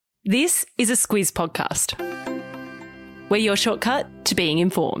This is a Squiz podcast. We're your shortcut to being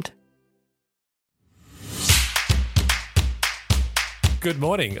informed. Good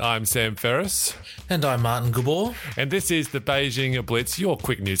morning, I'm Sam Ferris. And I'm Martin Gabor. And this is the Beijing Blitz, your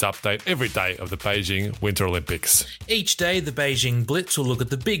quick news update every day of the Beijing Winter Olympics. Each day, the Beijing Blitz will look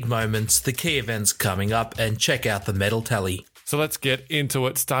at the big moments, the key events coming up, and check out the medal tally. So let's get into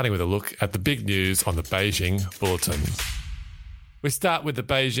it, starting with a look at the big news on the Beijing Bulletin. We start with the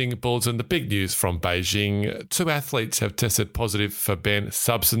Beijing Bulletin, the big news from Beijing. 2 athletes have tested positive for banned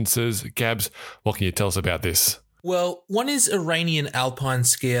substances. Gabs, what can you tell us about this? Well, one is Iranian alpine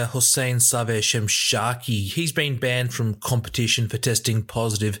skier Hossein Saveh Shemshaki. He's been banned from competition for testing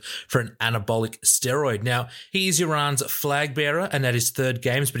positive for an anabolic steroid. Now, he is Iran's flag bearer and at his third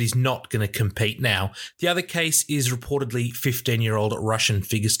games, but he's not going to compete now. The other case is reportedly 15-year-old Russian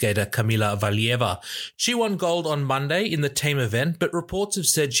figure skater Kamila Valieva. She won gold on Monday in the team event, but reports have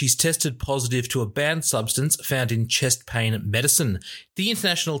said she's tested positive to a banned substance found in chest pain medicine. The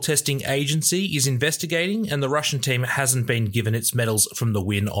International Testing Agency is investigating, and the Russian team hasn't been given its medals from the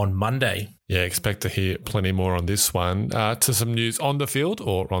win on Monday. Yeah, expect to hear plenty more on this one. To some news on the field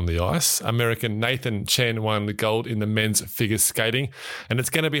or on the ice. American Nathan Chen won the gold in the men's figure skating, and it's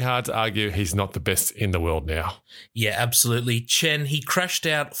going to be hard to argue he's not the best in the world now. Yeah, absolutely. Chen, he crashed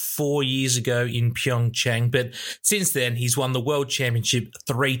out 4 years ago in Pyeongchang, but since then he's won the World Championship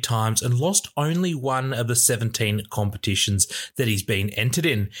 3 times and lost only one of the 17 competitions that he's been entered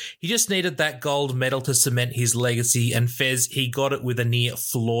in. He just needed that gold medal to cement his legacy, and Fez, he got it with a near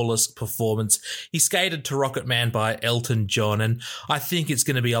flawless performance. He skated to Rocket Man by Elton John, and I think it's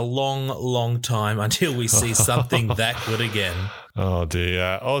going to be a long, long time until we see something that good again. Oh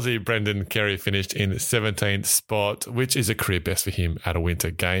dear. Aussie Brendan Carey finished in 17th spot, which is a career best for him at a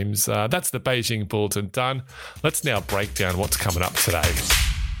Winter Games. That's the Beijing Bulletin done. Let's now break down what's coming up today.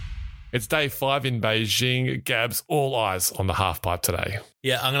 It's day 5 in Beijing. Gabs, all eyes on the halfpipe today.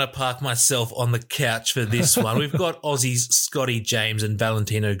 Yeah, I'm going to park myself on the couch for this one. We've got Aussies Scotty James and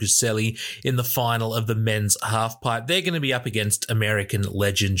Valentino Guselli in the final of the men's halfpipe. They're going to be up against American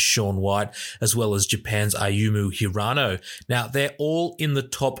legend Shaun White, as well as Japan's Ayumu Hirano. Now, they're all in the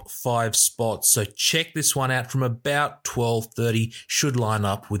top 5 spots, so check this one out from about 12:30. Should line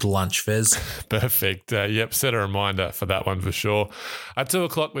up with lunch, Fez. Perfect. Yep, set a reminder for that one for sure. At 2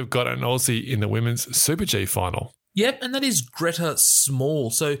 o'clock, we've got an Aussie in the women's Super G final. Yep, and that is Greta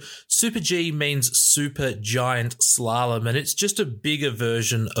Small. So Super G means super giant slalom, and it's just a bigger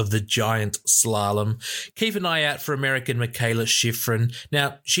version of the giant slalom. Keep an eye out for American Michaela Schifrin.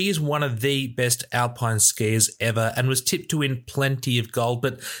 Now, she is one of the best alpine skiers ever and was tipped to win plenty of gold,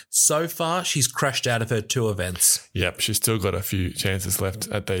 but so far she's crashed out of her 2 events. Yep, she's still got a few chances left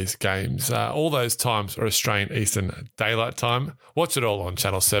at these games. All those times are Australian Eastern Daylight Time. Watch it all on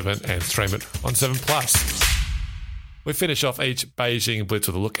Channel 7 and stream it on 7+. We finish off each Beijing Blitz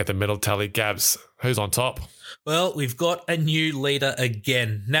with a look at the medal tally. Gabs, who's on top? Well, we've got a new leader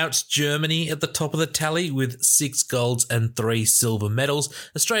again. Now it's Germany at the top of the tally with 6 golds and 3 silver medals.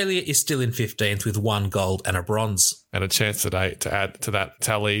 Australia is still in 15th with 1 gold and a bronze. And a chance today to add to that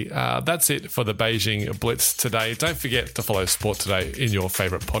tally. That's it for the Beijing Blitz today. Don't forget to follow Sport Today in your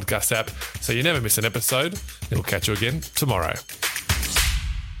favourite podcast app so you never miss an episode. We'll catch you again tomorrow.